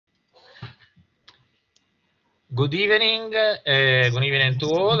Good evening to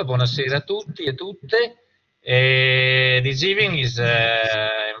all. Buonasera a tutti e tutte. This evening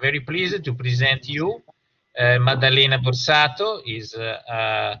I'm very pleased to present you. Maddalena Borsato is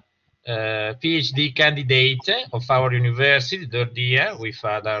a PhD candidate of our university, third year, with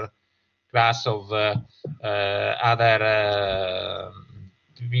other class of other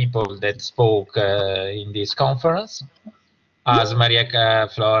people that spoke in this conference, as Maria Chiara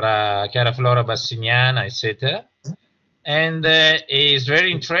Flora Bassignana, etc. And it's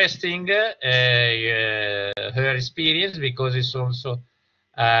very interesting her experience, because it's also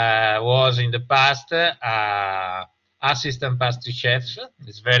was in the past assistant pastry chef.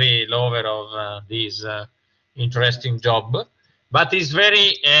 It's very lover of this interesting job, but it's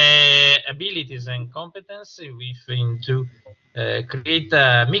very abilities and competence to create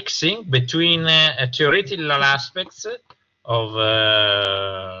a mixing between theoretical aspects of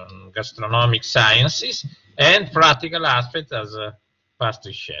gastronomic sciences and practical aspects as a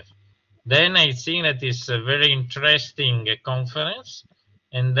pastry chef. Then I think that it's a very interesting conference.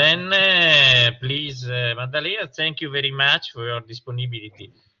 And then please, Maddalena, thank you very much for your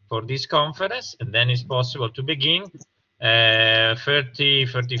disponibility for this conference. And then it's possible to begin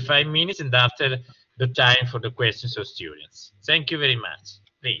 35 minutes, and after the time for the questions of students. Thank you very much.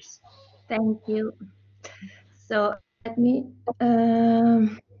 Please. Thank you. So let me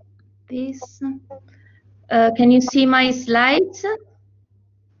this. Can you see my slides?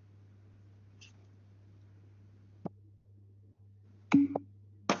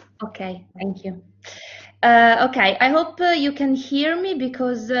 Okay, thank you. Okay, I hope you can hear me,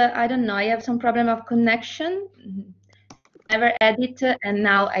 because I don't know, I have some problem of connection. Never had it, and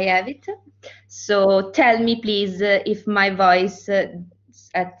now I have it. So tell me, please, if my voice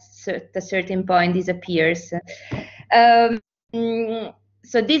at a certain point disappears.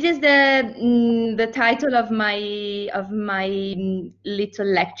 So this is the title of my little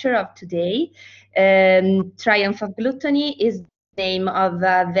lecture of today. Triumph of Gluttony is the name of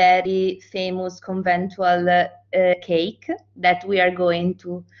a very famous conventual cake that we are going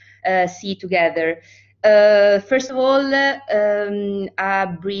to see together. First of all,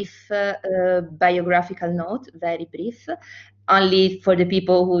 a brief biographical note, very brief, only for the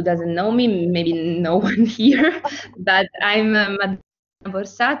people who doesn't know me, maybe no one here, but I'm Maddalena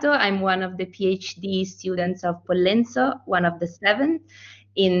Borsato. I'm one of the PhD students of Pollenzo, one of the 7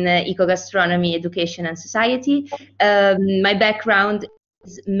 in Ecogastronomy, Education and Society. My background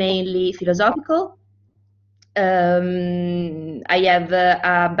is mainly philosophical. I have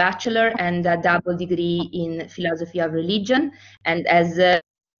a bachelor and a double degree in philosophy of religion, and as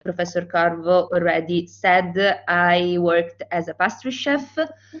Professor Carvo already said, I worked as a pastry chef,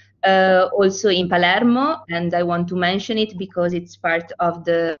 also in Palermo, and I want to mention it because it's part of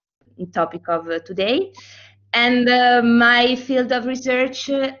the topic of today. And my field of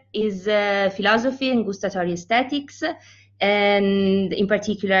research is philosophy and gustatory aesthetics, and in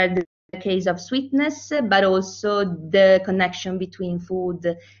particular the case of sweetness, but also the connection between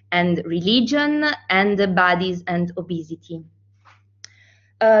food and religion, and bodies and obesity.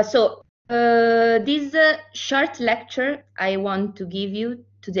 So this short lecture I want to give you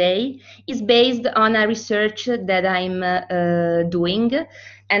today is based on a research that I'm doing,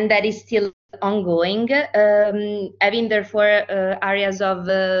 and that is still ongoing, having therefore areas of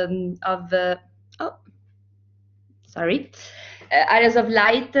areas of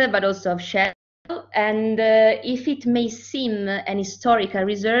light, but also of shadow. And if it may seem an historical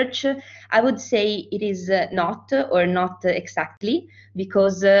research, I would say it is not, or not exactly,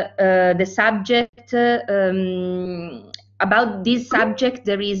 because the subject, about this subject,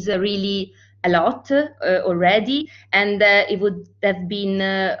 there is really a lot already, and it would have been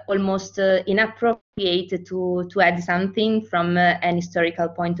almost inappropriate to add something from an historical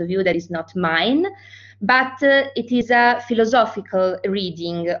point of view that is not mine. But it is a philosophical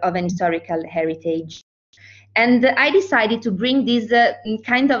reading of an historical heritage. And I decided to bring this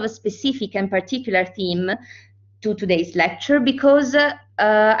kind of a specific and particular theme to today's lecture, because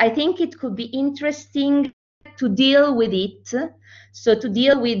I think it could be interesting to deal with it. So to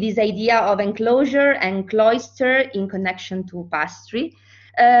deal with this idea of enclosure and cloister in connection to pastry,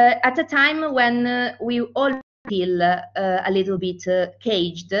 at a time when we all feel a little bit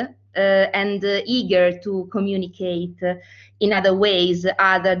caged, and eager to communicate in other ways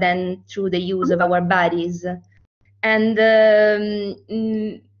other than through the use of our bodies. And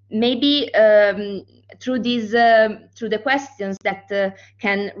maybe through the questions that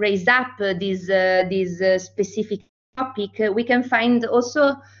can raise up this specific topic, we can find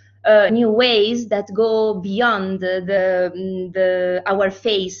also new ways that go beyond our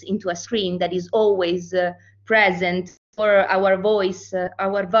face into a screen that is always present or our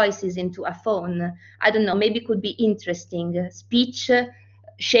voices into a phone. I don't know, maybe it could be interesting. Speech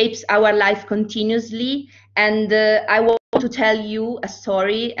shapes our life continuously, and I want to tell you a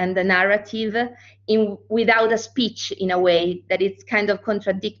story and a narrative without a speech, in a way that it's kind of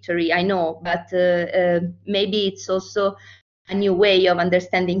contradictory, I know, but maybe it's also a new way of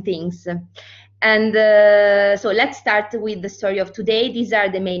understanding things. And so let's start with the story of today. These are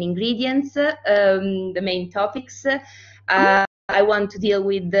the main ingredients, the main topics. I want to deal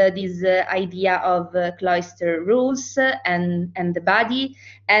with this idea of cloister rules and the body.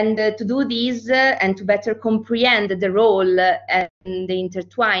 And to do this and to better comprehend the role and the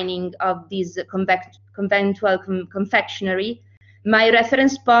intertwining of this conventual confectionery, my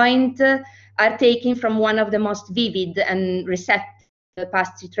reference point are taken from one of the most vivid and receptive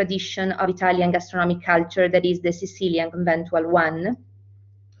pastry tradition of Italian gastronomic culture, that is the Sicilian conventual one.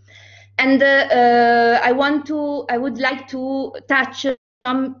 And I would like to touch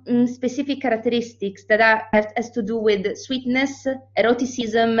some specific characteristics that has to do with sweetness,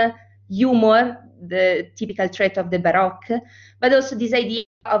 eroticism, humor, the typical trait of the Baroque, but also this idea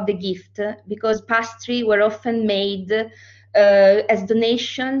of the gift, because pastry were often made as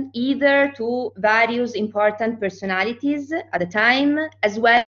donation either to various important personalities at the time, as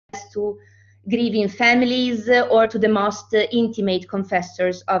well as to grieving families or to the most intimate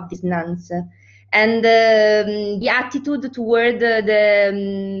confessors of these nuns. And the attitude toward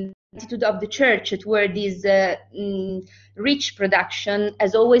the attitude of the church toward this rich production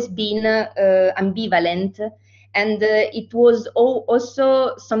has always been ambivalent, and it was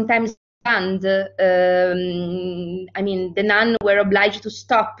also sometimes banned. I mean, the nuns were obliged to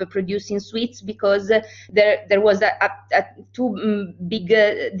stop producing sweets because there was a too big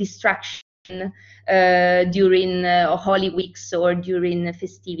distraction during Holy Weeks or during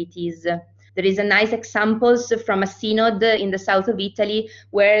festivities. There is a nice examples from a synod in the south of Italy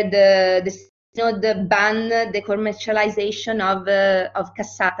where the synod banned the commercialization of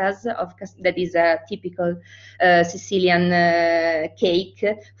cassatas, that is a typical Sicilian cake,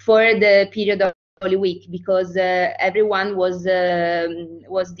 for the period of Holy Week, because everyone was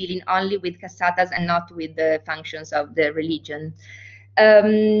dealing only with cassatas and not with the functions of the religion.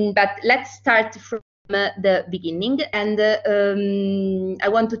 But let's start from the beginning, and I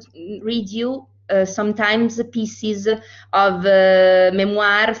want to read you sometimes pieces of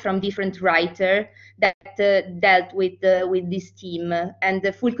memoir from different writers that dealt with this theme. And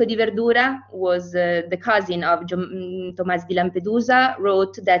Fulco di Verdura was the cousin of Tomás di Lampedusa,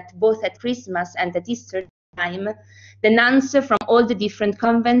 wrote that both at Christmas and at Easter time, the nuns from all the different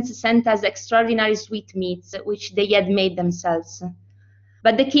convents sent us extraordinary sweetmeats which they had made themselves.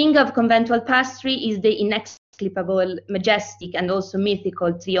 But the king of conventual pastry is the inexplicable, majestic, and also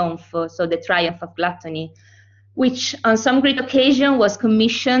mythical Triumph, so the triumph of gluttony, which on some great occasion was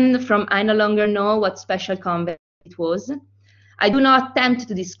commissioned from I no longer know what special convent it was. I do not attempt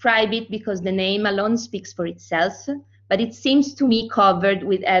to describe it because the name alone speaks for itself, but it seems to me covered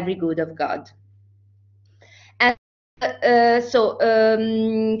with every good of God. And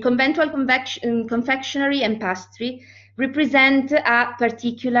conventual confectionery and pastry represent a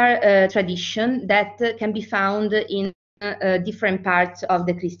particular tradition that can be found in different parts of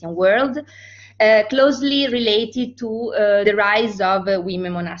the Christian world, closely related to the rise of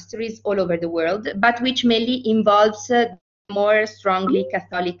women monasteries all over the world, but which mainly involves more strongly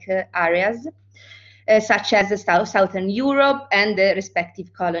Catholic areas, such as Southern Europe and the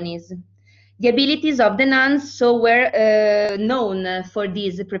respective colonies. The abilities of the nuns were known for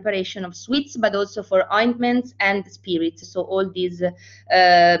this preparation of sweets, but also for ointments and spirits. So all these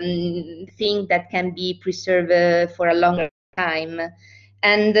things that can be preserved for a longer time.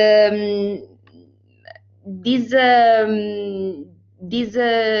 And these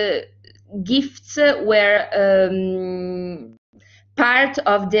gifts were part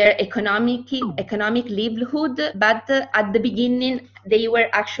of their economic livelihood, but at the beginning they were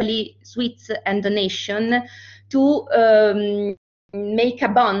actually sweets and donation to make a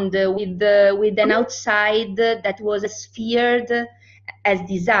bond with an outside that was as feared as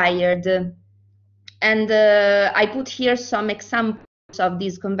desired. And I put here some examples of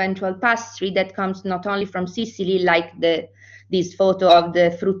this conventual pastry that comes not only from Sicily, like this photo of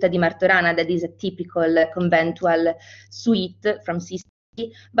the frutta di Martorana, that is a typical conventual sweet from Sicily,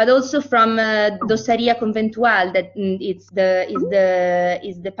 but also from Doçaria Conventual, that is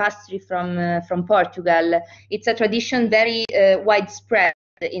the pastry from Portugal. It's a tradition very widespread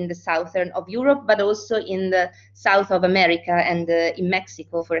in the southern of Europe, but also in the south of America and in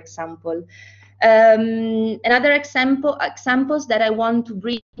Mexico, for example. Another examples that I want to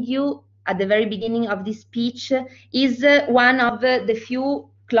bring you at the very beginning of this speech, is one of the few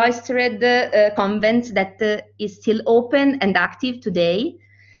cloistered convents that is still open and active today.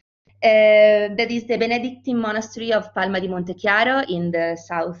 That is the Benedictine monastery of Palma di Montechiaro in the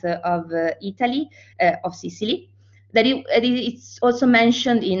south of Italy, of Sicily. It's also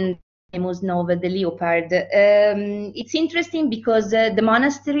mentioned in the famous novel, The Leopard. It's interesting because the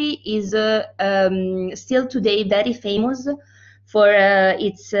monastery is still today very famous for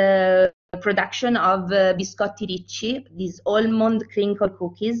its production of biscotti ricci, these almond crinkle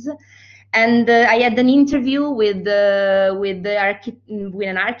cookies. And I had an interview with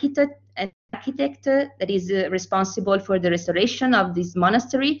an architect that is responsible for the restoration of this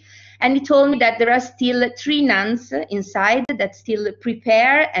monastery, and he told me that there are still 3 nuns inside that still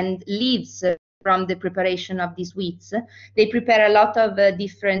prepare and lives from the preparation of these wheats. They prepare a lot of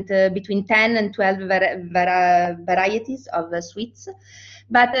different, between 10 and 12 varieties of sweets.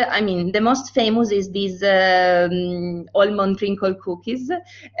 But I mean, the most famous is these almond crinkle cookies,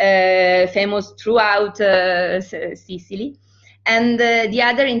 famous throughout Sicily. And the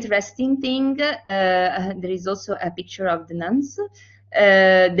other interesting thing, there is also a picture of the nuns.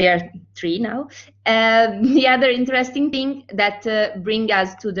 There are 3 now. The other interesting thing that brings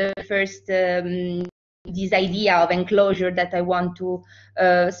us to the first, this idea of enclosure that I want to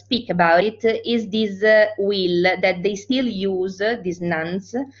speak about it, is this wheel that they still use, these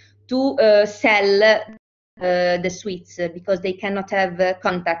nuns, to sell the sweets because they cannot have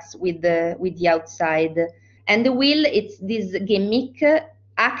contacts with the outside. And the wheel, it's this gimmick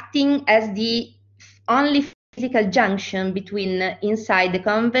acting as the only physical junction between inside the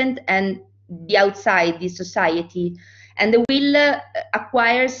convent and the outside, the society. And the wheel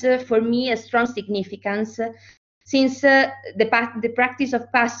acquires for me a strong significance since the practice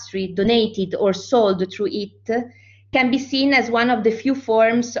of pastry donated or sold through it can be seen as one of the few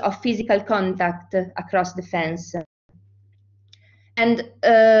forms of physical contact across the fence. And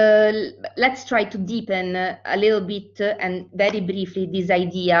let's try to deepen a little bit and very briefly this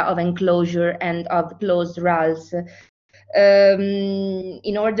idea of enclosure and of closed ralls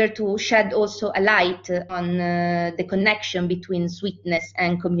in order to shed also a light on the connection between sweetness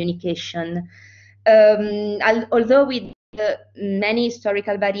and communication. Although with many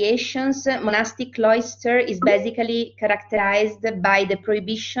historical variations, monastic cloister is basically characterized by the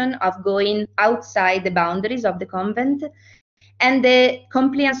prohibition of going outside the boundaries of the convent and the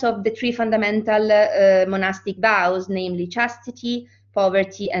compliance of the 3 fundamental monastic vows, namely chastity,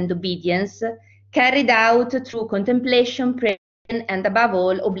 poverty, and obedience, carried out through contemplation, prayer, and above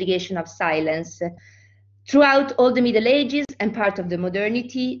all, obligation of silence. Throughout all the Middle Ages and part of the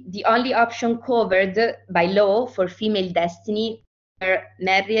modernity, the only option covered by law for female destiny were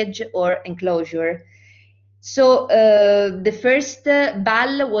marriage or enclosure. So the first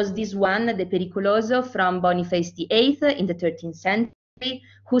ball was this one, the Pericoloso, from Boniface VIII in the 13th century,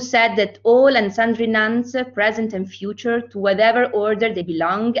 who said that all and sundry nuns, present and future, to whatever order they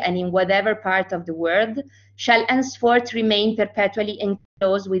belong and in whatever part of the world, shall henceforth remain perpetually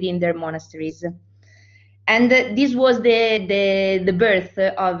enclosed within their monasteries. And this was the birth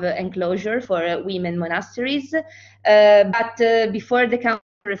of enclosure for women monasteries. But before the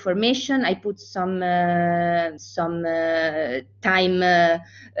Counter-Reformation, I put some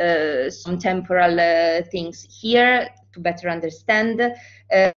temporal things here to better understand.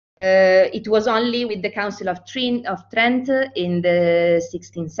 It was only with the Council of Trent in the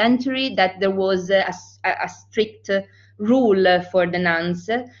 16th century that there was a strict rule for the nuns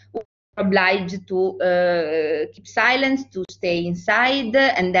who were obliged to keep silence, to stay inside,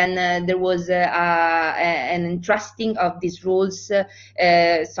 and then there was an entrusting of these rules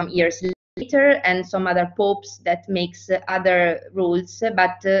some years later, and some other popes that makes other rules,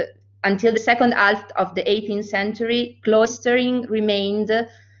 but until the second half of the 18th century, cloistering remained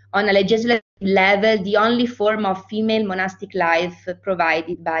on a legislative level the only form of female monastic life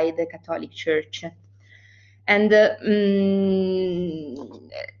provided by the Catholic Church. And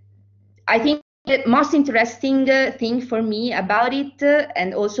I think the most interesting thing for me about it,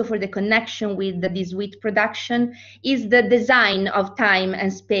 and also for the connection with this wheat production, is the design of time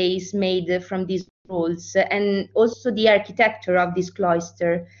and space made from these rules, and also the architecture of this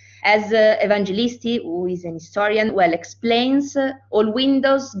cloister. As Evangelisti, who is an historian, well explains, all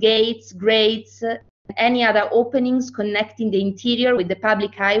windows, gates, grates, and any other openings connecting the interior with the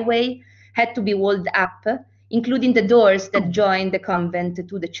public highway had to be walled up, including the doors that join the convent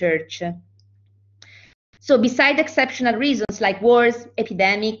to the church. So beside exceptional reasons like wars,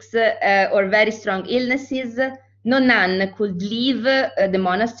 epidemics, or very strong illnesses, no nun could leave the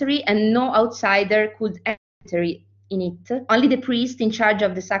monastery and no outsider could enter in it. Only the priest in charge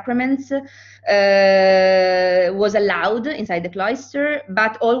of the sacraments was allowed inside the cloister,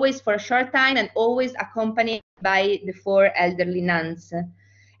 but always for a short time and always accompanied by the 4 elderly nuns.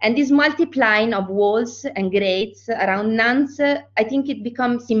 And this multiplying of walls and grates around nuns, I think it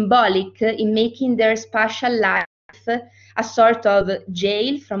becomes symbolic in making their spatial life a sort of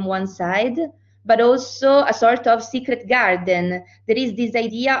jail from one side, but also a sort of secret garden. There is this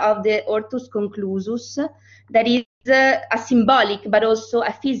idea of the hortus conclusus, that is a symbolic but also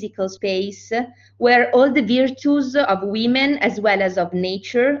a physical space where all the virtues of women as well as of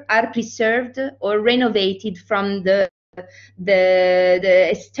nature are preserved or renovated from the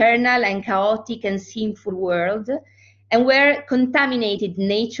external and chaotic and sinful world, and where contaminated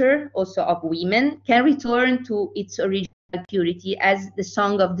nature, also of women, can return to its original purity, as the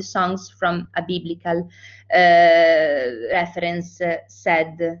Song of the Songs from a biblical reference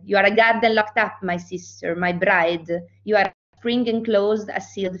said. You are a garden locked up, my sister, my bride. You are a spring enclosed, a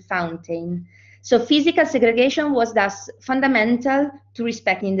sealed fountain. So physical segregation was thus fundamental to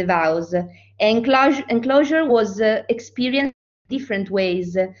respecting the vows. Enclosure was experienced in different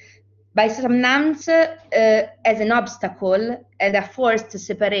ways. By some nuns as an obstacle and a forced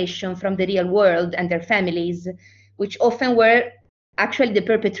separation from the real world and their families, which often were actually the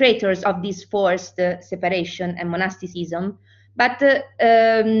perpetrators of this forced separation and monasticism, but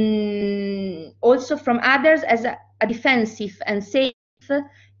also from others as a defensive and safe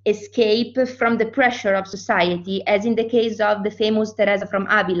escape from the pressure of society, as in the case of the famous Teresa from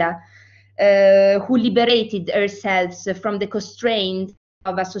Avila, who liberated herself from the constraints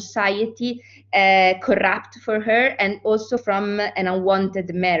of a society corrupt for her, and also from an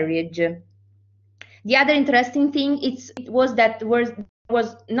unwanted marriage. The other interesting thing was that there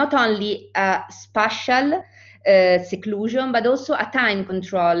was not only a spatial seclusion, but also a time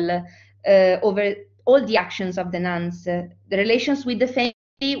control over all the actions of the nuns. The relations with the family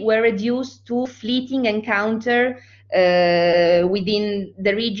were reduced to fleeting encounter within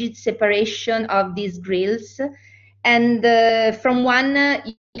the rigid separation of these grills. And from one,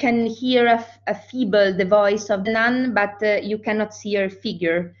 you can hear a feeble the voice of the nun, but you cannot see her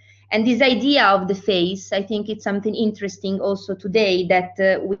figure. And this idea of the face, I think it's something interesting also today, that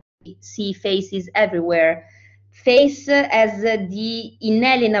we see faces everywhere. Face as the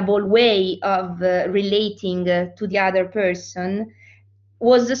inalienable way of relating to the other person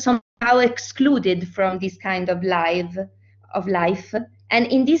was somehow excluded from this kind of life. And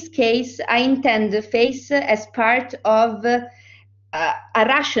in this case, I intend the face as part of a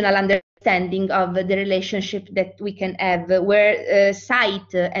rational understanding of the relationship that we can have, where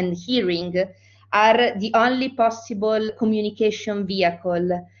sight and hearing are the only possible communication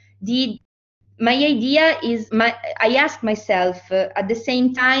vehicle. My idea is, I ask myself at the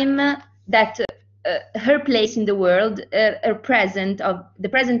same time that her place in the world, the presence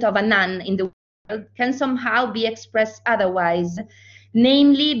of a nun in the world, can somehow be expressed otherwise,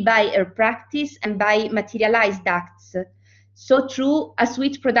 namely by her practice and by materialized acts. So through a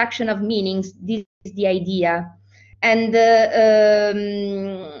sweet production of meanings, this is the idea. And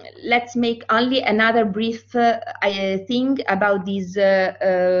let's make only another brief thing about this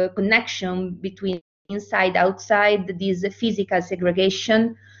connection between inside, outside, this physical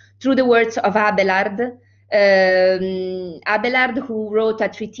segregation, through the words of Abelard. Abelard, who wrote a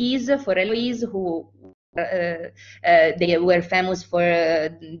treatise for Heloise, who they were famous for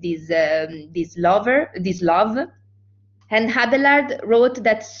this love. And Abelard wrote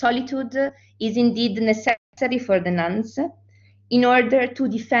that solitude is indeed necessary for the nuns in order to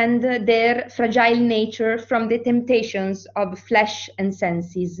defend their fragile nature from the temptations of flesh and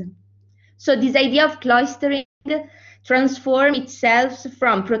senses. So this idea of cloistering transforms itself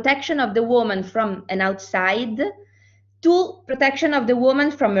from protection of the woman from an outside to protection of the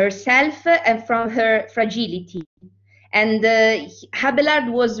woman from herself and from her fragility. And Abelard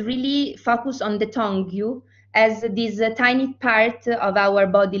was really focused on the tongue as this tiny part of our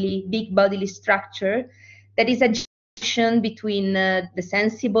big bodily structure that is a junction between the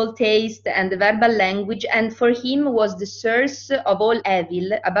sensible taste and the verbal language, and for him was the source of all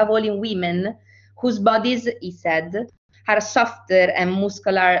evil, above all in women, whose bodies, he said, are softer and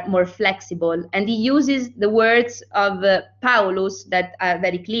muscular, more flexible. And he uses the words of Paulus that are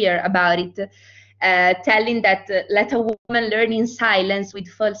very clear about it, telling that let a woman learn in silence with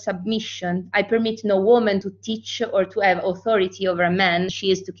full submission. I permit no woman to teach or to have authority over a man.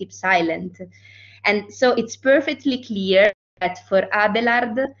 She is to keep silent. And so it's perfectly clear that for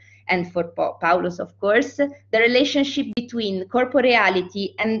Abelard and for Paulus, of course, the relationship between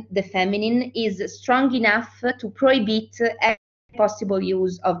corporeality and the feminine is strong enough to prohibit any possible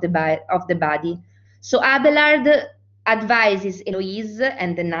use of the body. So Abelard advises Eloise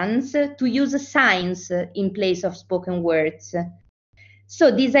and the nuns to use signs in place of spoken words.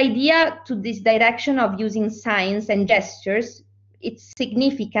 So this idea to this direction of using signs and gestures, it's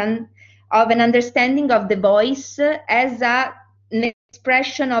significant of an understanding of the voice as an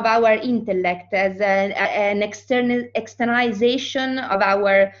expression of our intellect, as an externalization of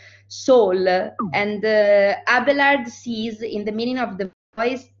our soul. And Abelard sees in the meaning of the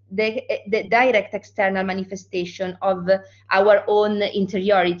voice the direct external manifestation of our own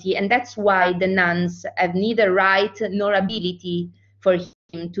interiority. And that's why the nuns have neither right nor ability for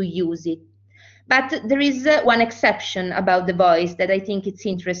him to use it. But there is one exception about the voice that I think it's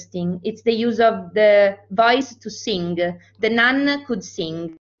interesting. It's the use of the voice to sing. The nun could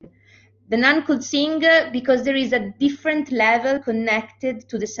sing. The nun could sing because there is a different level connected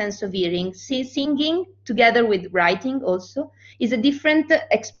to the sense of hearing. Singing, together with writing also, is a different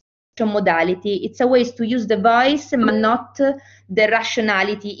expression modality. It's a way to use the voice, but not the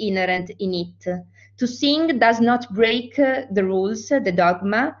rationality inherent in it. To sing does not break the rules, the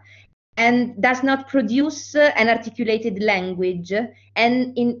dogma, and does not produce an articulated language,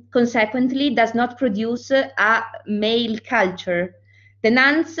 and consequently does not produce a male culture. The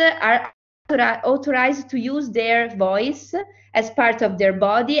nuns are authorized to use their voice as part of their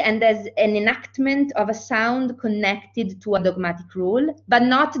body and as an enactment of a sound connected to a dogmatic rule, but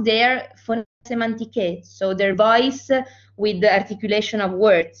not their semantique, so their voice with the articulation of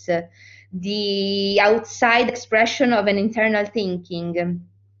words, the outside expression of an internal thinking.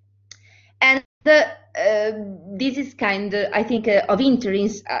 And this is kind of, I think, of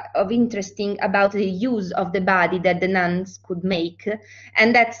interesting about the use of the body that the nuns could make,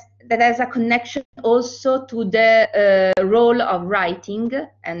 and that has a connection also to the role of writing.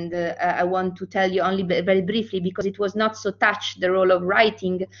 And I want to tell you only very briefly, because it was not so touched, the role of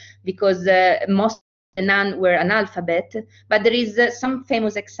writing, because most the nuns were analphabet, but there is some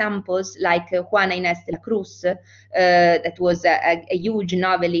famous examples like Juana Inés de la Cruz, that was a huge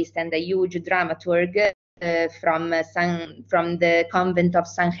novelist and a huge dramaturg from the convent of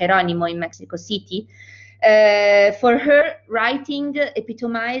San Jerónimo in Mexico City. For her, writing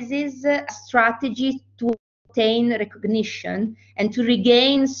epitomizes a strategy to obtain recognition and to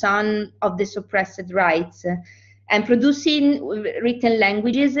regain some of the suppressed rights. And producing written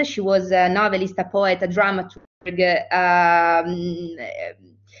languages, she was a novelist, a poet, a dramaturg.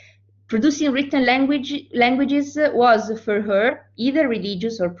 Producing written languages was for her, either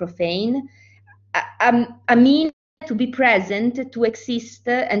religious or profane, a means to be present, to exist,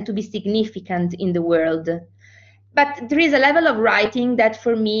 and to be significant in the world. But there is a level of writing that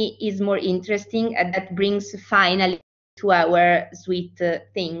for me is more interesting, and that brings finally to our sweet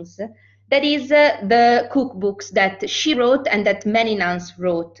things. That is the cookbooks that she wrote and that many nuns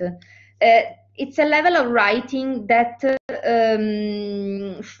wrote. It's a level of writing that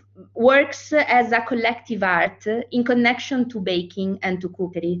works as a collective art in connection to baking and to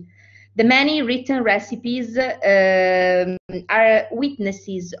cookery. The many written recipes are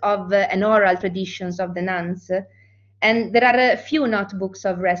witnesses of an oral traditions of the nuns. And there are a few notebooks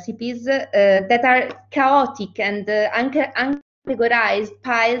of recipes that are chaotic and categorized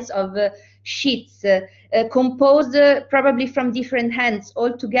piles of sheets composed probably from different hands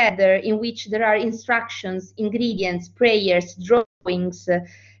all together, in which there are instructions, ingredients, prayers, drawings,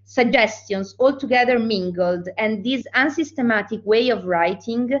 suggestions, all together mingled. And this unsystematic way of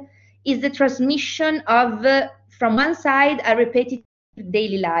writing is the transmission of, from one side, a repetitive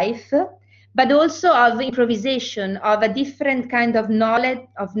daily life, but also of improvisation, of a different kind of knowledge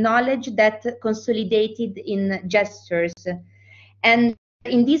that consolidated in gestures. And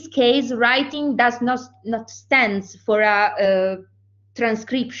in this case, writing does not stand for a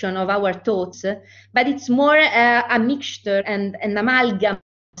transcription of our thoughts, but it's more a mixture and an amalgam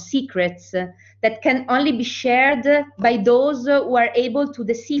of secrets that can only be shared by those who are able to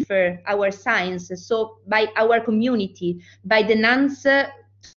decipher our signs, so by our community, by the nuns.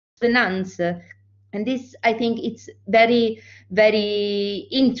 And this, I think, it's very, very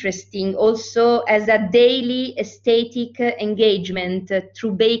interesting also as a daily aesthetic engagement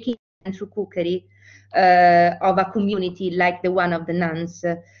through baking and through cookery of a community like the one of the nuns.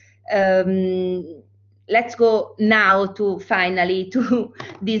 Let's go now to finally to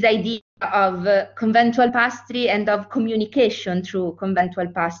this idea of conventual pastry and of communication through conventual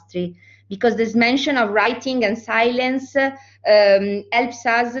pastry, because this mention of writing and silence helps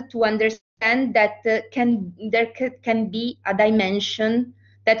us to understand that there can be a dimension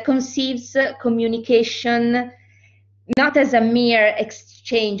that conceives communication not as a mere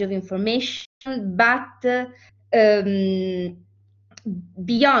exchange of information, but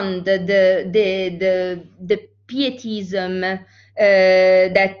beyond the pietism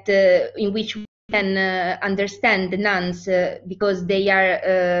in which we can understand the nuns because they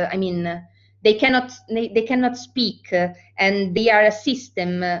are, they cannot speak, and they are a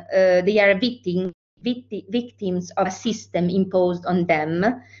system. They are victims of a system imposed on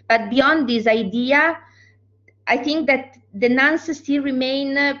them. But beyond this idea, I think that the nuns still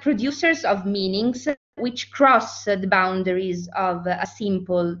remain producers of meanings which cross the boundaries of a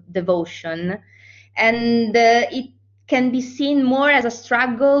simple devotion, and it can be seen more as a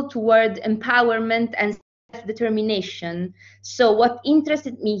struggle toward empowerment and self-determination. So what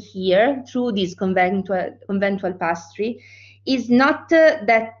interested me here through this conventual pastry is not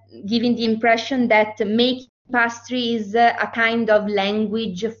that giving the impression that making pastry is a kind of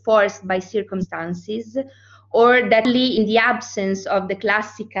language forced by circumstances, or that in the absence of the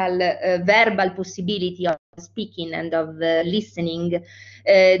classical verbal possibility of speaking and of listening,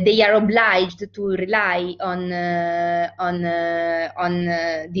 they are obliged to rely on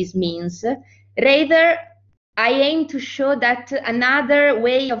these means. Rather, I aim to show that another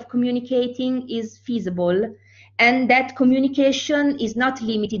way of communicating is feasible, and that communication is not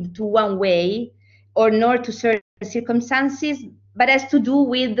limited to one way or nor to certain circumstances, but has to do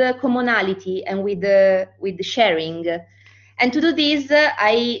with commonality and with sharing. And to do this,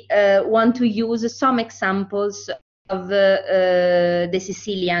 I want to use some examples of the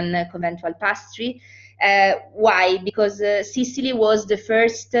Sicilian conventual pastry. Why? Because Sicily was the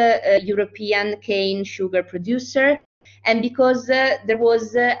first European cane sugar producer, and because there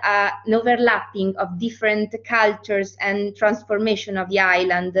was an overlapping of different cultures and transformation of the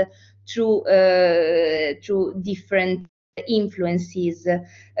island through different influences.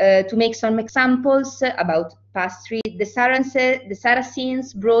 To make some examples about pastry, the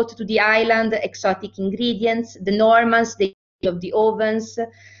Saracens brought to the island exotic ingredients, the Normans, the age of the ovens,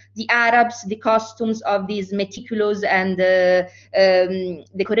 the Arabs, the costumes of these meticulous and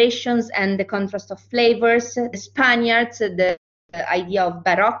decorations and the contrast of flavors, the Spaniards, the idea of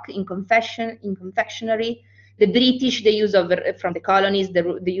baroque in confectionery, the British, the use of, from the colonies,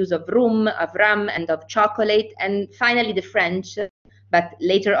 the use of rum, and of chocolate, and finally the French, but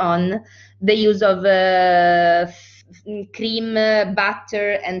later on, the use of cream,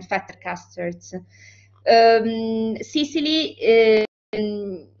 butter, and fatter custards. Sicily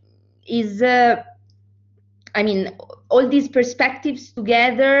is, all these perspectives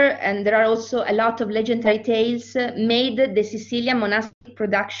together, and there are also a lot of legendary tales, made the Sicilian monastic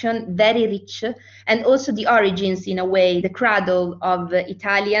production very rich, and also the origins, in a way, the cradle of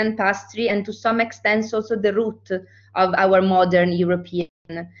Italian pastry, and to some extent also the root of our modern European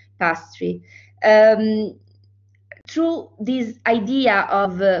pastry. Through this idea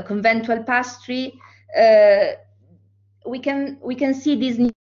of conventual pastry, we can see these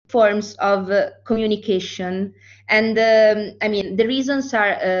new forms of communication, and the reasons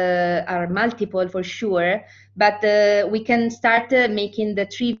are multiple for sure, but we can start making the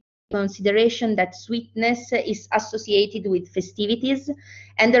three consideration that sweetness is associated with festivities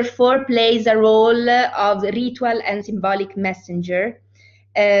and therefore plays a role of ritual and symbolic messenger.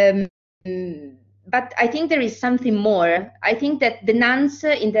 But I think there is something more. I think that the nuns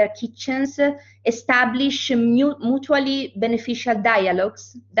in their kitchens establish mutually beneficial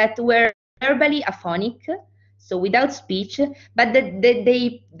dialogues that were verbally aphonic, so without speech, but that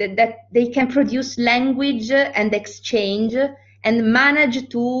they can produce language and exchange and manage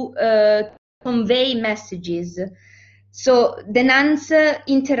to convey messages. So the nuns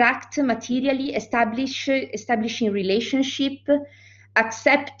interact materially, establishing relationship,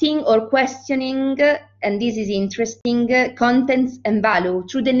 accepting or questioning, and this is interesting, contents and value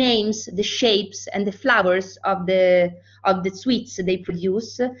through the names, the shapes, and the flowers of the sweets they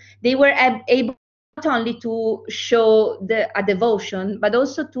produce. They were able not only to show a devotion, but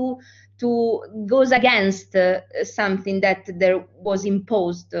also to goes against something that there was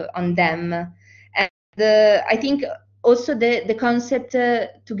imposed on them. And I think also the concept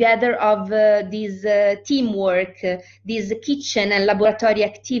together of this teamwork, these kitchen and laboratory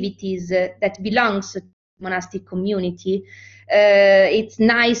activities that belongs to the monastic community. It's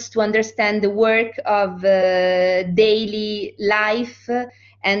nice to understand the work of daily life,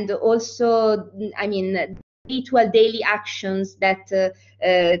 and also, ritual daily actions that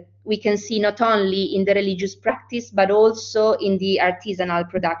we can see not only in the religious practice, but also in the artisanal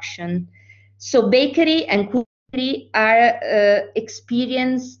production. So bakery and cookery are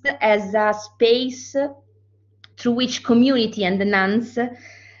experienced as a space through which community and the nuns,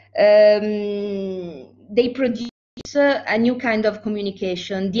 they produce a new kind of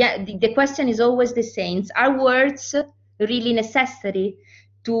communication. The question is always the same. Are words really necessary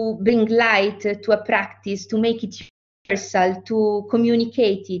to bring light to a practice, to make it universal, to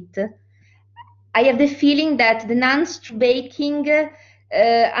communicate it. I have the feeling that the nuns through baking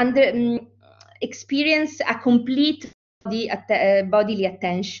experience a complete bodily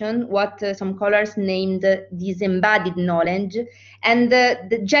attention, what some scholars named disembodied knowledge, and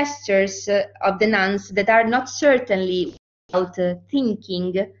the gestures of the nuns that are not certainly without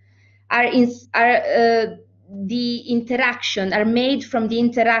thinking are made from the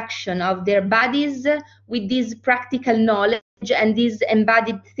interaction of their bodies with this practical knowledge and this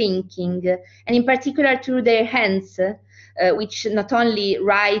embodied thinking, and in particular through their hands, which not only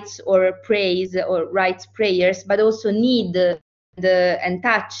writes or prays or writes prayers, but also knead and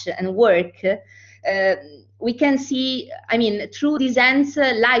touch and work. We can see, I mean, through these hands,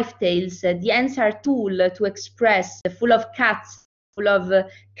 life tales. The hands are a tool to express, full of cuts, full of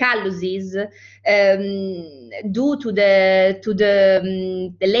calluses, due to the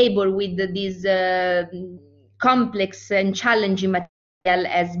labor with this complex and challenging material,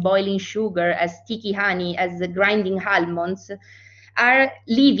 as boiling sugar, as sticky honey, as grinding almonds, are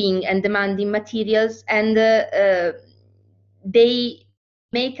living and demanding materials, and they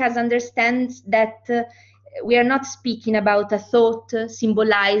make us understand that we are not speaking about a thought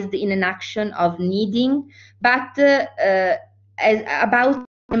symbolized in an action of kneading, but about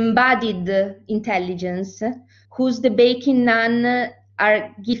embodied intelligence, whose the baking nun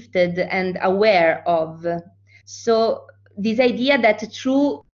are gifted and aware of. So this idea that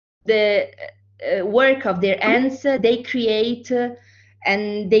through the work of their hands, they create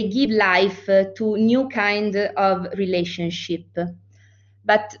and they give life to new kind of relationship.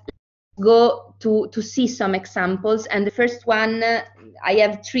 But go to see some examples, and the first one, I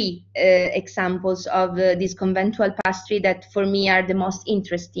have three examples of this conventual pastry that for me are the most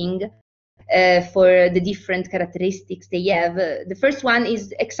interesting for the different characteristics they have. The first one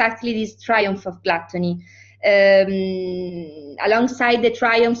is exactly this triumph of gluttony. Alongside the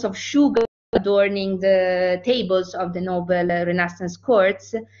triumphs of sugar adorning the tables of the noble Renaissance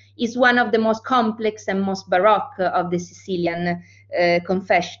courts, is one of the most complex and most baroque of the Sicilian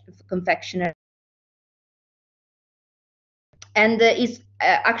confectionery, and is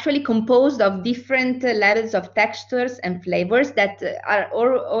actually composed of different levels of textures and flavors that are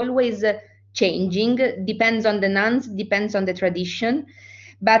always changing, depends on the nuns, depends on the tradition.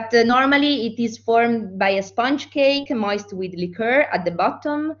 But normally it is formed by a sponge cake moist with liqueur at the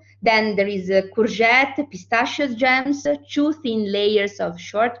bottom. Then there is courgette, pistachio gems, 2 thin layers of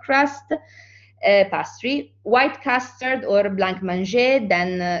short crust, pastry, white custard or blanc manger,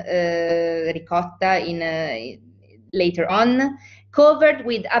 then ricotta later on, covered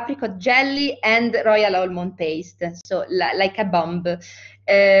with apricot jelly and royal almond paste, so like a bomb.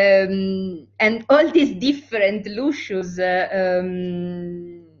 And all these different luscious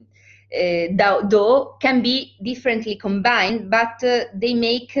dough can be differently combined, but they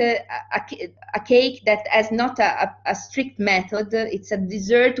make a cake that has not a strict method. It's a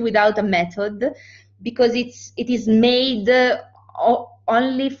dessert without a method, because it is made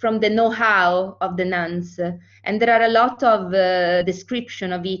only from the know-how of the nuns, and there are a lot of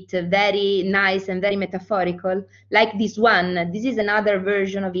description of it, very nice and very metaphorical, like this one. This is another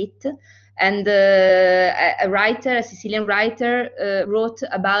version of it, and a Sicilian writer, wrote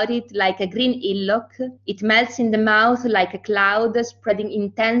about it like a green hillock. It melts in the mouth like a cloud, spreading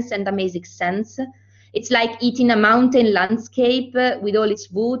intense and amazing scents. It's like eating a mountain landscape with all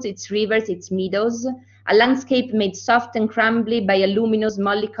its woods, its rivers, its meadows. A landscape made soft and crumbly by a luminous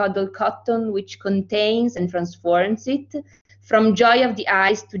mollycoddle cotton, which contains and transforms it from joy of the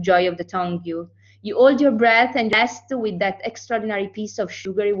eyes to joy of the tongue. You hold your breath and rest with that extraordinary piece of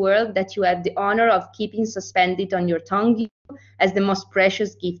sugary world that you have the honor of keeping suspended on your tongue as the most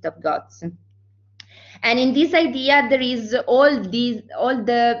precious gift of God's. And in this idea, there is all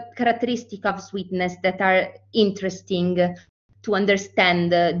the characteristics of sweetness that are interesting to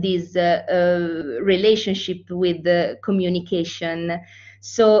understand this relationship with communication.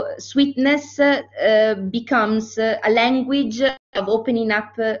 So sweetness becomes a language of opening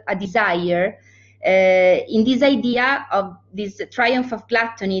up a desire, in this idea of this triumph of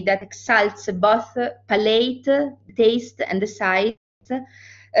gluttony that exalts both palate, taste, and the sight.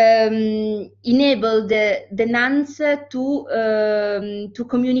 Enable the nuns to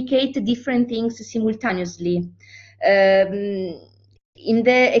communicate different things simultaneously. In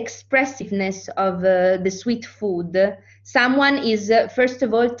the expressiveness of the sweet food, someone is first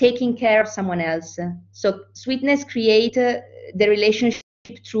of all taking care of someone else. So sweetness creates the relationship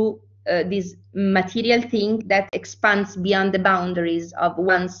through this material thing that expands beyond the boundaries of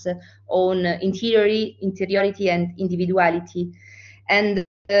one's own interiority and individuality. And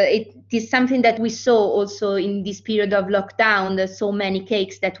it is something that we saw also in this period of lockdown. There's so many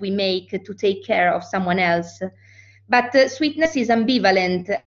cakes that we make to take care of someone else. But sweetness is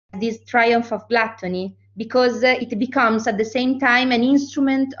ambivalent, this triumph of gluttony, because it becomes at the same time an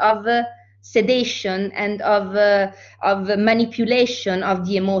instrument of sedation and of manipulation of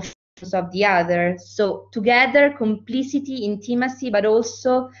the emotions of the other. So together, complicity, intimacy, but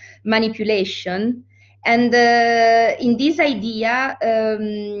also manipulation. And in this idea,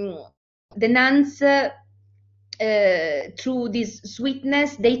 the nuns, through this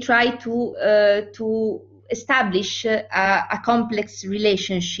sweetness, they try to establish a complex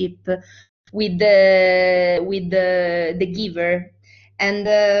relationship with the giver.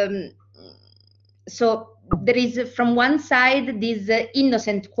 And so there is, from one side, this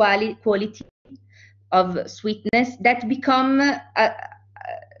innocent quality of sweetness that become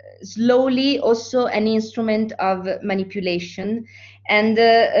slowly also an instrument of manipulation, and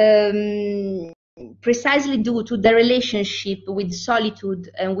precisely due to the relationship with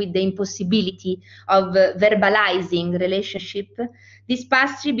solitude and with the impossibility of verbalizing relationship, this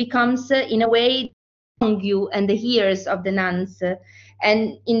pastry becomes in a way you and the ears of the nuns,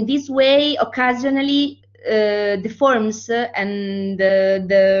 and in this way occasionally the forms and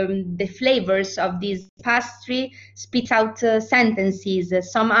the flavors of this pastry spits out sentences.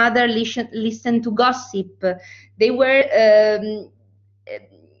 Some other listen to gossip. They were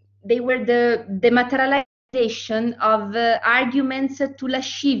the materialization of arguments too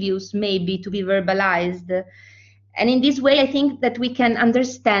lascivious maybe to be verbalized. And in this way, I think that we can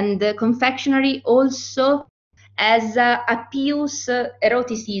understand the confectionery also as a pious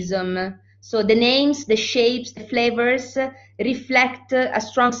eroticism. So the names, the shapes, the flavors reflect a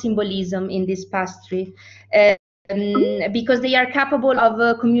strong symbolism in this pastry, because they are capable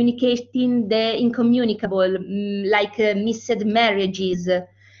of communicating the incommunicable, like missed marriages,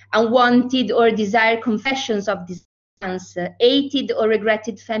 unwanted or desired confessions of distance, hated or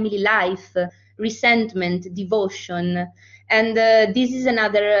regretted family life, resentment, devotion. And this is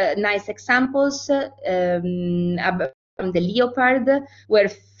another nice examples from the Leopard, where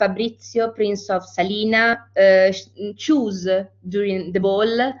Fabrizio, Prince of Salina, choose during the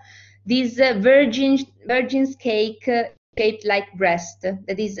ball this virgin's cake shaped like breast.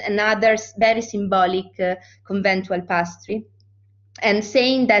 That is another very symbolic conventual pastry. And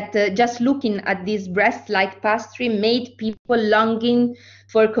saying that just looking at this breast-like pastry made people longing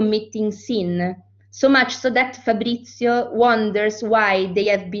for committing sin, so much so that Fabrizio wonders why they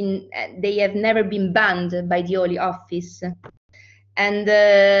have never been banned by the Holy Office. And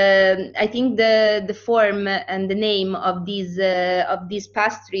I think the form and the name of this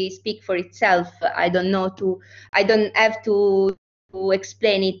pastry speak for itself. I don't have to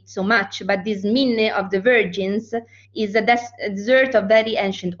explain it so much, but this Minne of the Virgins is a dessert of very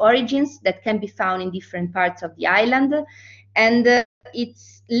ancient origins that can be found in different parts of the island, and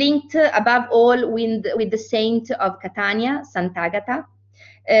it's linked above all with the saint of Catania, Sant'Agata.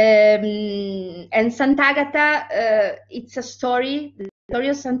 And Sant'Agata, it's a story. The story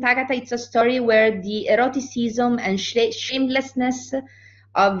of Sant'Agata, it's a story where the eroticism and shamelessness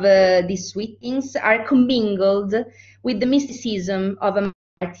of these sweet things are commingled with the mysticism of a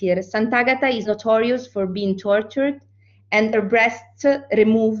martyr. Sant'Agata is notorious for being tortured and her breasts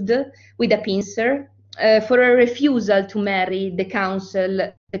removed with a pincer for a refusal to marry the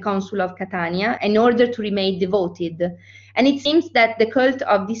consul of Catania in order to remain devoted. And it seems that the cult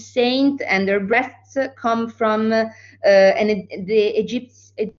of this saint and her breasts come from the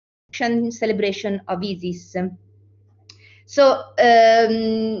Egyptian celebration of Isis. So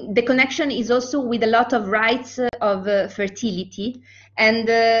the connection is also with a lot of rites of fertility. And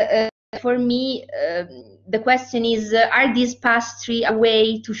for me, the question is, are these pastry a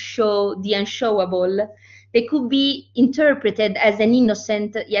way to show the unshowable? They could be interpreted as an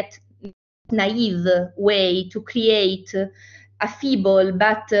innocent yet naive way to create a feeble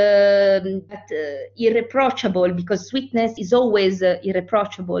but irreproachable, because sweetness is always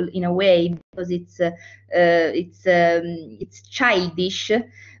irreproachable in a way, because it's childish,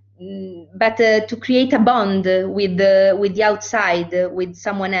 but to create a bond with the outside, with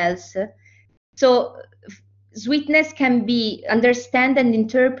someone else. So sweetness can be understood and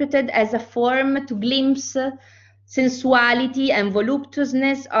interpreted as a form to glimpse sensuality and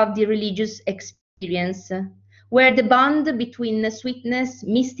voluptuousness of the religious experience, where the bond between sweetness,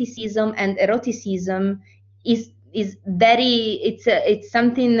 mysticism, and eroticism is very, it's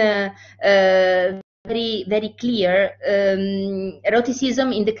something very, very clear.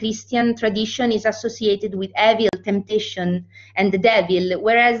 Eroticism in the Christian tradition is associated with evil, temptation, and the devil,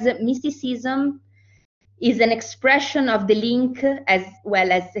 whereas mysticism is an expression of the link as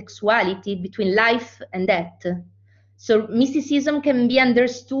well as sexuality between life and death. So mysticism can be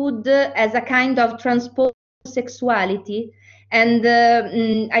understood as a kind of transposed sexuality, and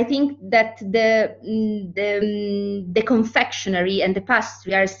I think that the confectionery and the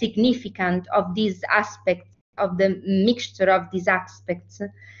pastry are significant of these aspects, of the mixture of these aspects,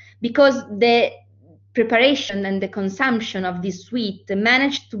 because the preparation and the consumption of this sweet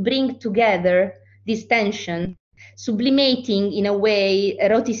managed to bring together this tension, sublimating in a way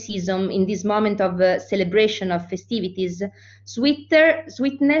eroticism in this moment of celebration of festivities.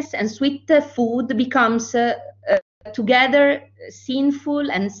 Sweetness and sweet food becomes together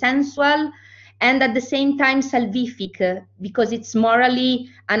sinful and sensual, and at the same time salvific, because it's morally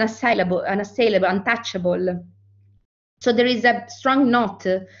unassailable, untouchable. So there is a strong knot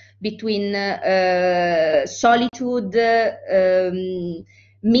between solitude,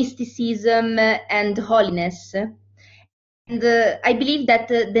 mysticism, and holiness. And I believe that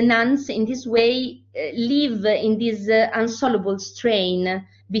the nuns in this way live in this insoluble strain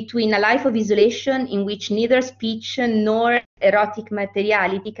between a life of isolation in which neither speech nor erotic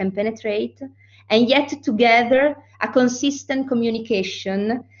materiality can penetrate, and yet together a consistent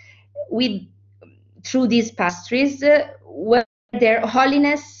communication through these pastries, where their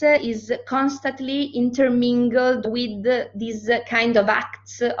holiness is constantly intermingled with these kind of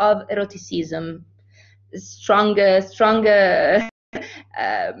acts of eroticism. Strong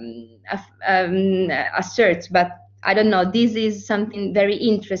asserts, but I don't know. This is something very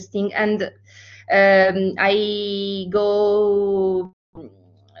interesting, and I go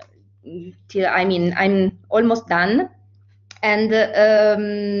till, I mean, I'm almost done. And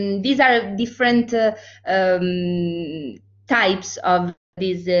these are different types of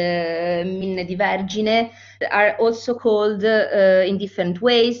these minne di Vergine, are also called in different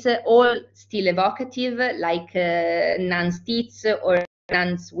ways, all still evocative, like Nuns' Teats or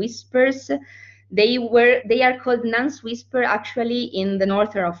Nuns' Whispers. They are called Nuns' Whisper actually in the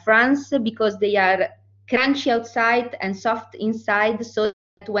north of France, because they are crunchy outside and soft inside, so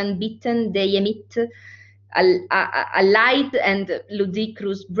that when bitten they emit a light and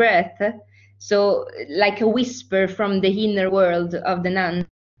ludicrous breath, so like a whisper from the inner world of the nun,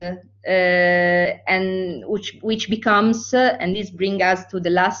 and which becomes, and this brings us to the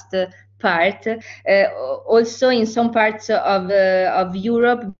last part, also in some parts of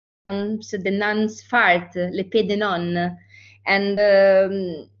Europe, the nun's fart, l'épée des nonnes, and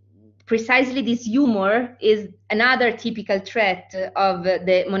precisely this humor is another typical trait of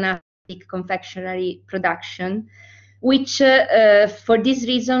the monastic confectionery production, which for this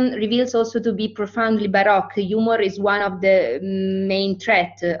reason reveals also to be profoundly Baroque. Humor is one of the main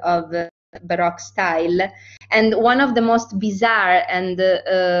traits of Baroque style, and one of the most bizarre and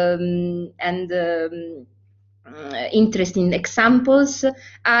interesting examples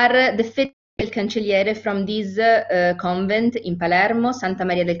are the Fete del Cancelliere from this convent in Palermo, Santa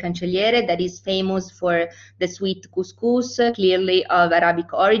Maria del Cancelliere, that is famous for the sweet couscous, clearly of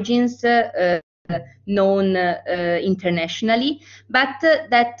Arabic origins, known internationally, but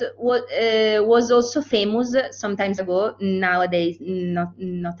that was also famous some time ago, nowadays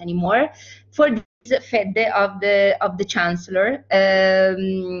not anymore, for this fede of the chancellor.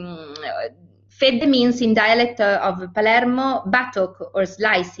 Fede means in dialect of Palermo buttock or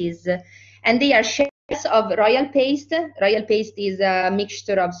slices, and they are shells of royal paste. Royal paste is a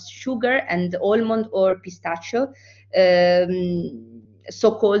mixture of sugar and almond or pistachio,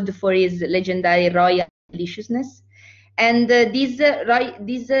 so called for its legendary royal deliciousness. And this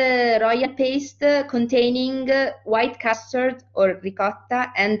royal paste containing white custard or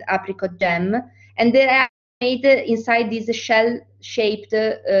ricotta and apricot jam, and they are made inside this shell-shaped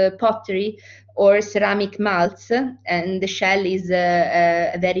pottery or ceramic malts, and the shell is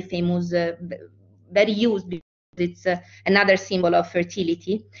a very famous, very used because it's another symbol of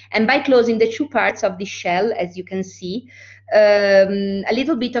fertility. And by closing the two parts of the shell, as you can see, a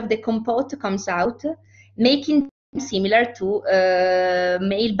little bit of the compote comes out, making them similar to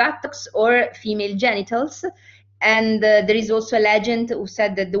male buttocks or female genitals. And there is also a legend who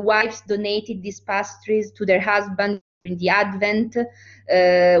said that the wives donated these pastries to their husbands in the Advent,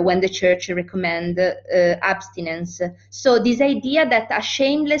 when the church recommend abstinence. So this idea that a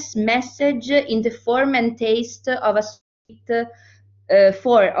shameless message in the form and taste of a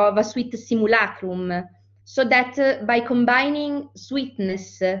sweet simulacrum, so that by combining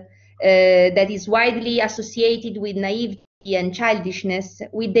sweetness that is widely associated with naivety and childishness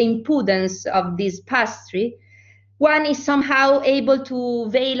with the impudence of this pastry, one is somehow able to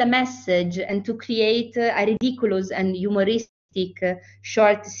veil a message and to create a ridiculous and humoristic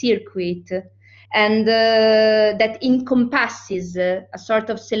short circuit. and that encompasses a sort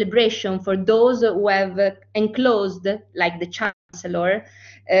of celebration for those who have enclosed, like the chancellor,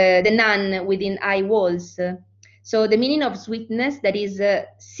 the nun within high walls. So the meaning of sweetness, that is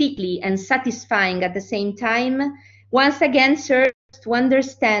sickly and satisfying at the same time, once again serves to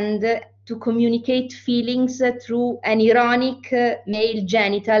understand, to communicate feelings through an ironic male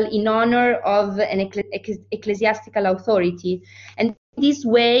genital in honor of an ecclesiastical authority. And this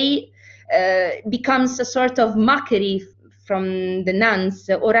way becomes a sort of mockery from the nuns,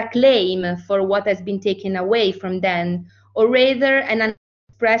 or a claim for what has been taken away from them, or rather an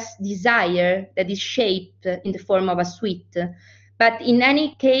unexpressed desire that is shaped in the form of a sweet. But in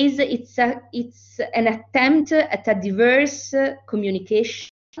any case, it's an attempt at a diverse communication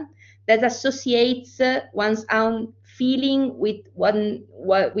that associates one's own feeling with what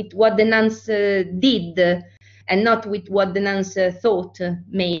the nuns did, and not with what the nuns thought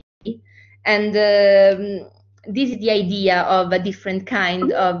maybe. And this is the idea of a different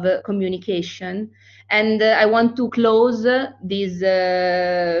kind of communication. And I want to close this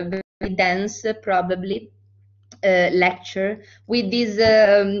very dense, probably, lecture with this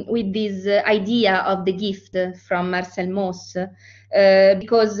idea of the gift from Marcel Mauss,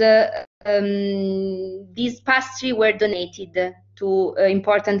 because these pastry were donated to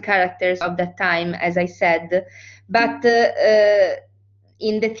important characters of that time, as I said, but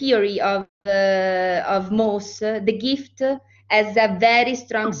in the theory of Mauss, the gift has a very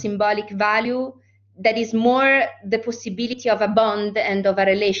strong symbolic value that is more the possibility of a bond and of a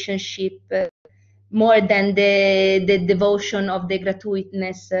relationship, more than the devotion of the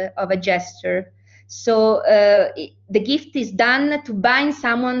gratuitousness of a gesture. So the gift is done to bind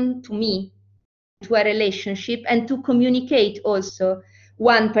someone to me, to a relationship, and to communicate also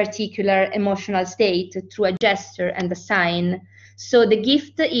one particular emotional state through a gesture and a sign. So the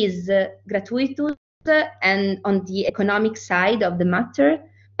gift is gratuitous and on the economic side of the matter,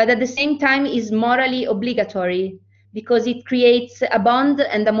 but at the same time is morally obligatory, because it creates a bond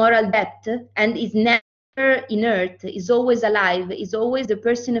and a moral debt, and is never inert, is always alive, is always the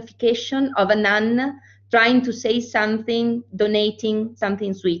personification of a nun trying to say something, donating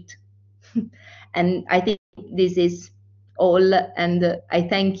something sweet. And I think this is all, and I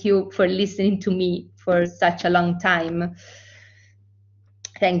thank you for listening to me for such a long time.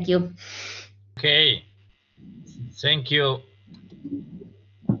 Thank you. Okay, thank you.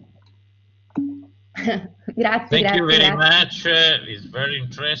 Thank you very much. It's very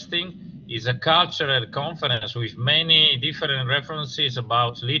interesting. It's a cultural conference with many different references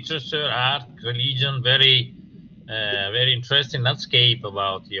about literature, art, religion. Very interesting landscape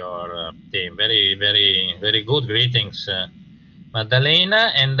about your theme. Very good. Greetings,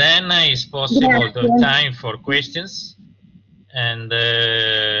 Maddalena. And then it's possible to have time for questions and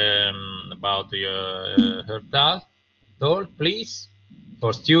about your her talk, please,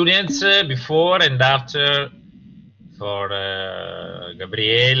 for students before and after, for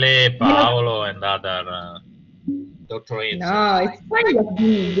Gabriele, Paolo, and other doctorates. No, it's kind of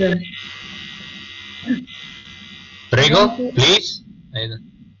big. Prego, please.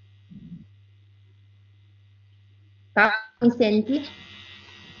 Paolo, mi senti?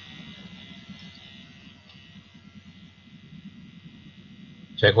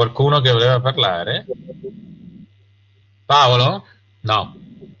 C'è qualcuno che voleva parlare? Paolo? No.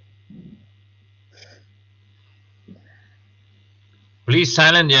 Please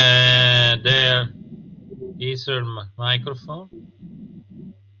silence their user microphone.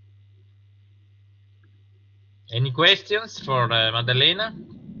 Any questions for Maddalena?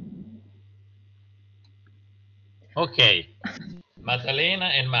 Okay, Maddalena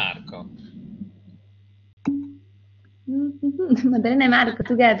and Marco. Maddalena and Marco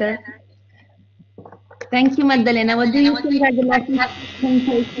together. Thank you, Maddalena. What do you think are the lessons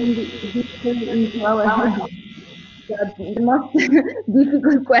into our hobby? The most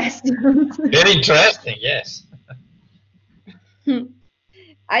difficult questions. Very interesting, yes.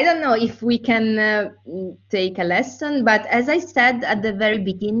 I don't know if we can take a lesson, but as I said at the very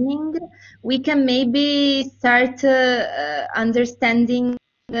beginning, we can maybe start understanding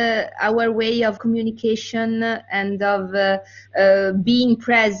our way of communication and of being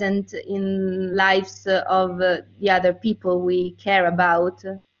present in lives of the other people we care about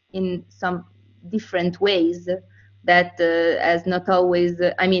in some different ways. That as not always,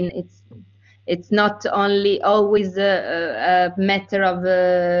 I mean, it's not only always a matter of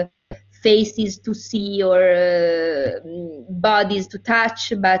faces to see or bodies to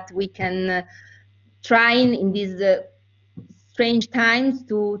touch, but we can try in these strange times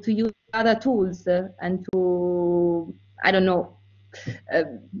to use other tools and to, I don't know,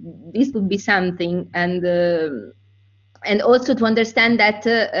 this would be something, and also to understand that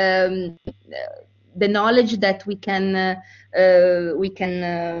the knowledge that we can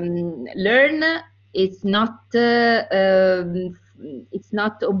learn, it's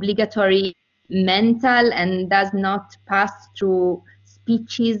not obligatory mental and does not pass through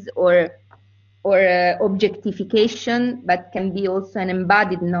speeches or objectification, but can be also an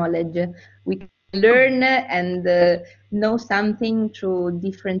embodied knowledge. We can learn and know something through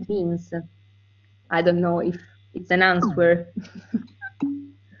different means. I don't know if it's an answer.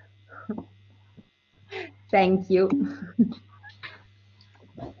 Thank you.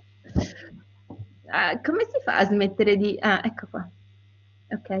 Come si fa a smettere di... Ah, ecco qua.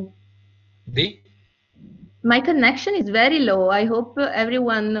 Ok. Di? My connection is very low. I hope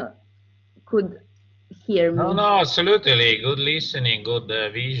everyone could hear me. No, absolutely. Good listening, good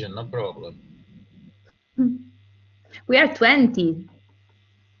vision, no problem. We are 20.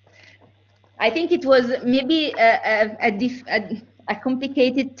 I think it was maybe a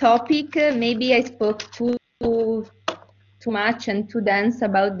complicated topic. Maybe I spoke too much and too dense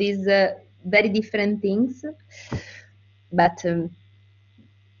about these very different things. But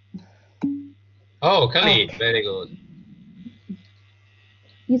Khalid, very good.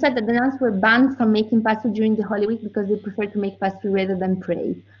 You said that the nuns were banned from making pastry during the Holy Week because they preferred to make pastry rather than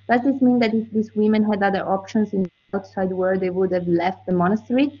pray. Does this mean that if these women had other options in the outside world, they would have left the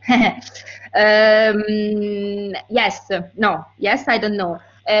monastery? Yes, no, yes, I don't know.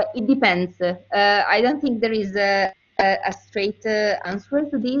 It depends. I don't think there is a straight answer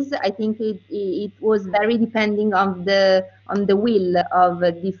to this. I think it was very depending on the will of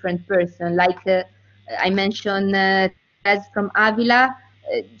a different person. Like I mentioned, as from Avila.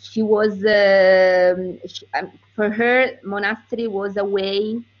 She was for her, monastery was a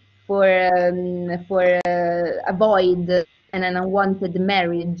way for avoid an unwanted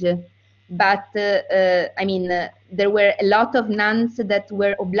marriage. But I mean, there were a lot of nuns that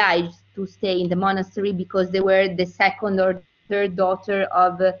were obliged to stay in the monastery because they were the second or third daughter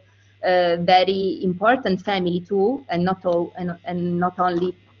of a very important family too, and not all, and not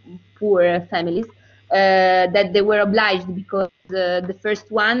only poor families. That they were obliged because the first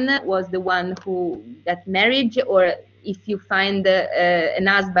one was the one who got married, or if you find an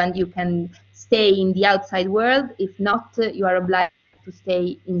husband, you can stay in the outside world. If not, you are obliged to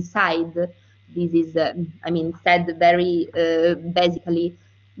stay inside. This is, I mean, said very basically.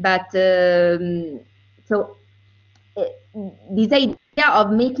 But so this idea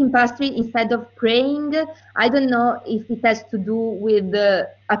of making pastry instead of praying, I don't know if it has to do with a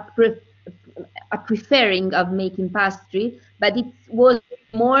preferring of making pastry, but it was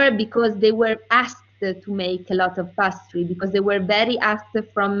more because they were asked to make a lot of pastry, because they were very asked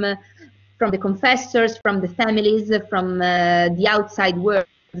from the confessors, from the families, from the outside world.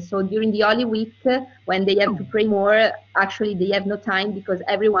 So during the Holy Week, when they have to pray more, actually they have no time because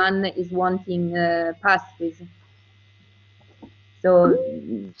everyone is wanting pastries. So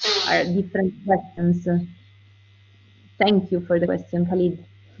are different questions. Thank you for the question, Khalid.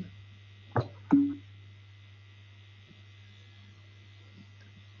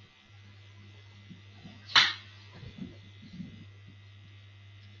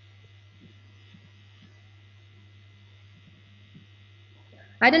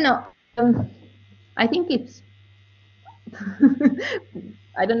 I don't know. I think it's.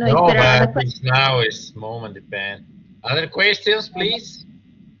 I don't know if there are other questions. Now is moment depend. Other questions, please,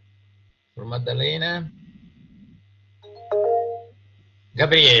 for Maddalena.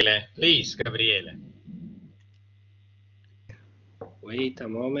 Gabriele, please, Gabriele. Wait a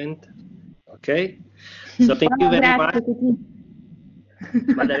moment. Okay. So thank you very much.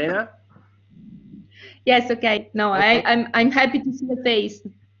 Maddalena? Yes, okay. No, okay. I'm happy to see your face.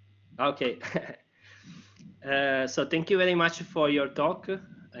 Okay. So thank you very much for your talk.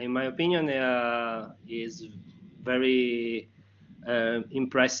 In my opinion, is very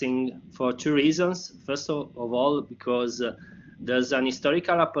impressive for two reasons. First of all, because there's an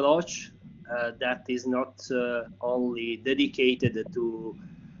historical approach that is not only dedicated to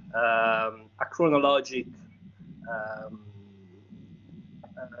a chronologic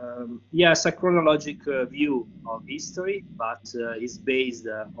a chronologic view of history, but is based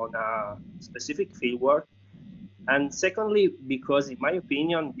on a specific fieldwork. And secondly, because in my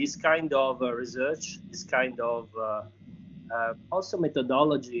opinion, this kind of research, this kind of also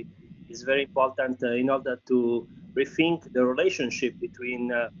methodology is very important in order to rethink the relationship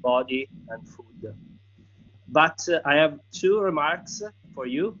between body and food. But I have two remarks for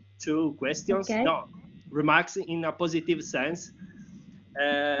you, two questions. Okay. No, remarks in a positive sense.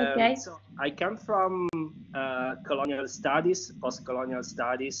 Okay. So I come from colonial studies, post-colonial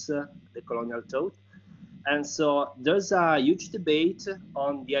studies, the colonial thought. And so there's a huge debate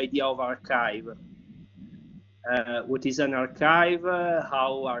on the idea of archive. What is an archive?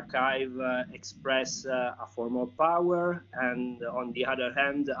 How archive express a form of power, and on the other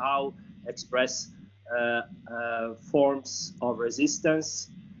hand, how express forms of resistance.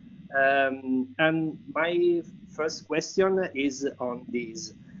 And my first question is on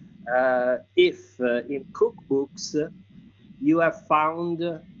this. If in cookbooks you have found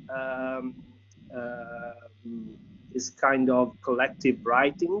this kind of collective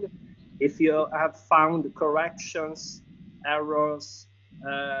writing, if you have found corrections, errors,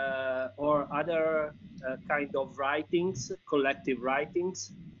 or other kind of writings, collective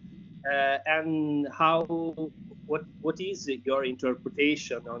writings, and what is your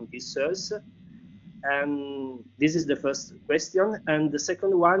interpretation on this source? And this is the first question. And the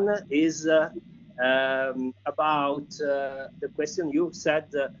second one is about the question you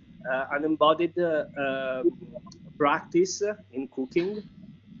said, an embodied practice in cooking.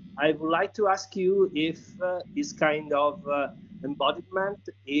 I would like to ask you if this kind of embodiment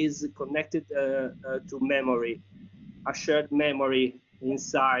is connected to memory, a shared memory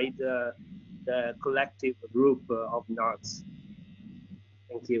inside the collective group of nuns.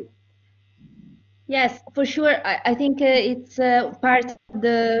 Thank you. Yes, for sure. I think it's part of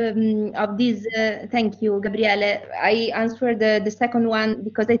of this. Thank you, Gabriele. I answered the second one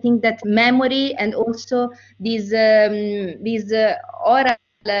because I think that memory and also this oral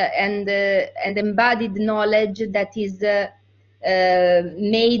and embodied knowledge that is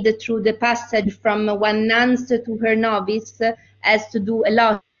made through the passage from one nunce to her novice has to do a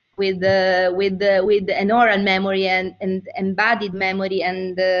lot with an oral memory and embodied memory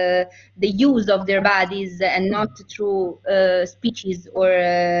and the use of their bodies, and not through speeches or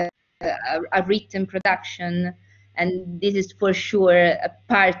a written production. And this is for sure a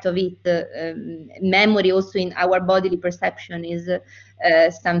part of it. Memory also in our bodily perception is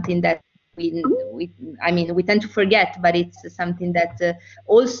something that we tend to forget, but it's something that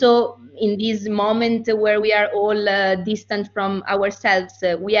also in this moment where we are all distant from ourselves,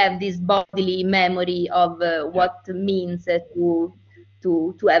 we have this bodily memory of what means to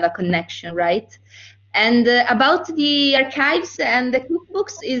have a connection, right? And about the archives and the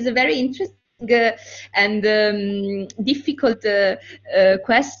cookbooks is a very interesting and difficult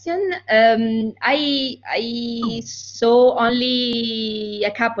question. I saw only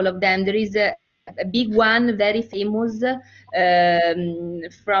a couple of them. There is a big one, very famous,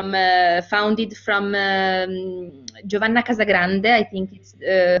 founded from Giovanna Casagrande, I think it's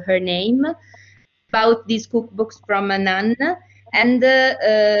her name, about these cookbooks from a nun. And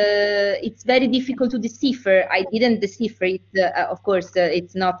it's very difficult to decipher. I didn't decipher it, of course,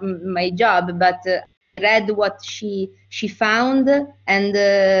 it's not my job, but I read what she found, and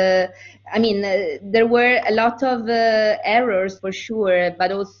I mean, there were a lot of errors for sure,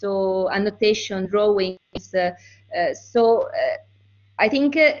 but also annotation, drawings. So I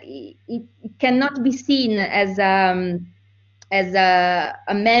think it cannot be seen as a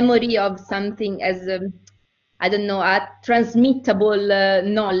memory of something, as I don't know, a transmittable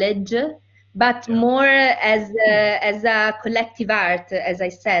knowledge, but more as a collective art, as I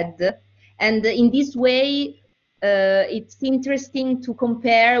said. And in this way, it's interesting to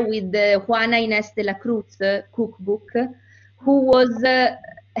compare with the Juana Inés de la Cruz cookbook, who was her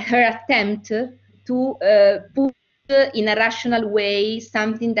attempt to put in a rational way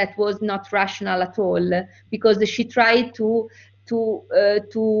something that was not rational at all, because she tried to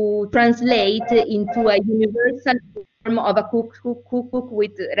translate into a universal form of a cookbook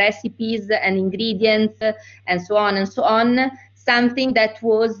with recipes and ingredients and so on and so on, something that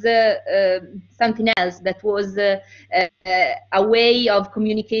was something else, that was a way of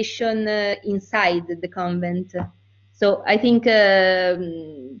communication inside the convent. So I think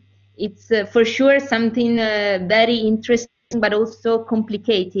it's for sure something very interesting, but also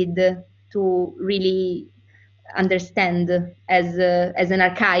complicated to really understand as an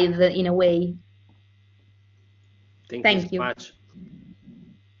archive in a way. Thank you so much.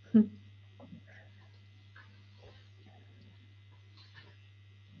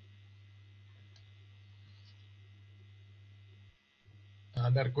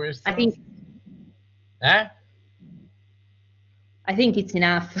 Other questions? I think it's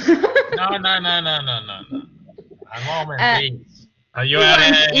enough. No. A moment, please. You are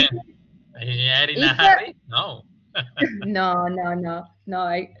in a hurry? No. No.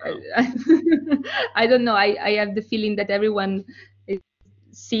 I don't know. I have the feeling that everyone is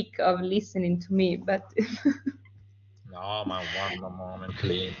sick of listening to me, but no. Oh, my one moment,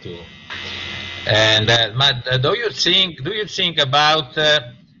 clean too. And do you think about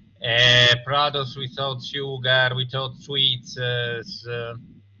products without sugar, without sweets?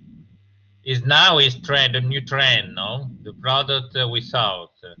 Is now trend, a new trend, no? The product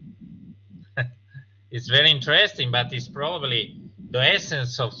without. It's very interesting, but it's probably the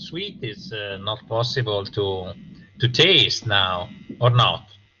essence of sweet is not possible to taste now, or not.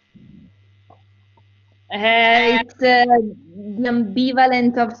 It's the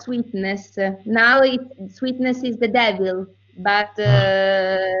ambivalent of sweetness. Now, sweetness is the devil, but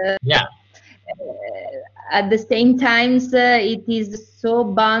yeah. At the same time, it is so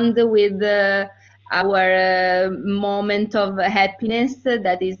bound with our moment of happiness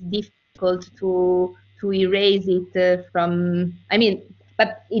that is difficult to erase it from. I mean,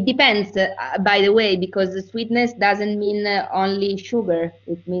 but it depends, by the way, because the sweetness doesn't mean only sugar.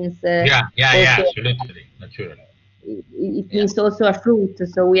 It means yeah, also, absolutely, naturally. It means also a fruit.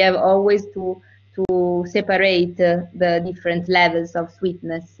 So we have always to separate the different levels of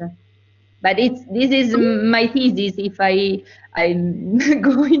sweetness. But this is my thesis. If I'm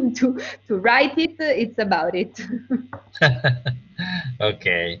going to write it, it's about it.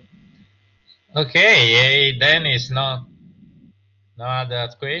 Okay. Okay. Then it's no other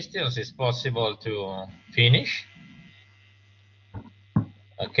questions. It's possible to finish.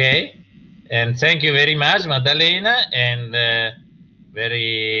 Okay. And thank you very much, Maddalena, and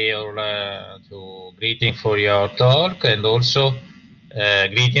very greeting for your talk, and also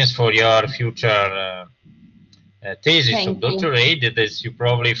greetings for your future thesis of doctorate. That is, you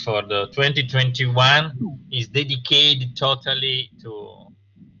probably for the 2021 is dedicated totally to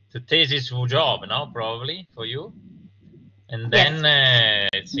thesis job, no? Probably for you, and then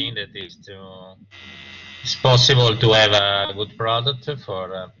it seems that it's possible to have a good product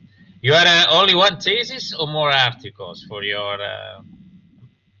for. You are only one thesis or more articles for your?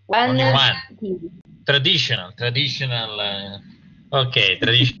 Only one. Traditional. Okay,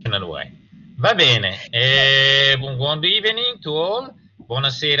 traditional way. Va bene. Good evening to all.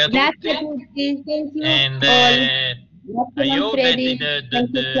 Buonasera a tutti. Grazie a tutti. Thank you. And I hope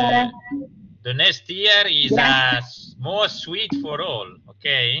that the next year is more sweet for all.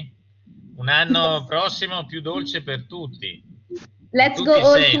 Okay? Un anno prossimo più dolce per tutti. Let's go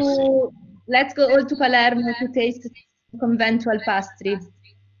all to Palermo to taste conventual pastry.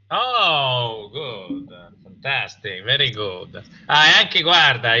 Oh, good. Fantastic. Very good. Anche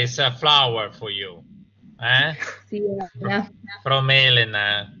guarda, it's a flower for you. Sì, Elena. From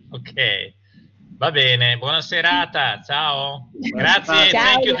Elena. Ok. Va bene. Buona serata. Ciao. Grazie. Ciao,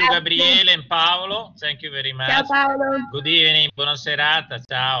 thank you to Gabriele and Paolo. Thank you very much. Ciao Paolo. Good evening. Buona serata.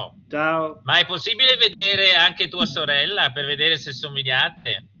 Ciao. Ciao. Ma è possibile vedere anche tua sorella per vedere se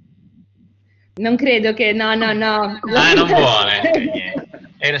somigliate? Non credo che no. Non vuole.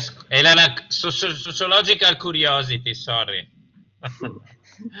 Era una sociological curiosity, sorry.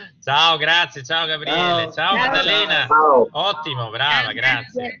 Ciao, grazie, ciao Gabriele, ciao Maddalena. Ottimo, brava,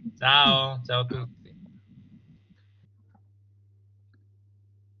 grazie. Ciao a tutti.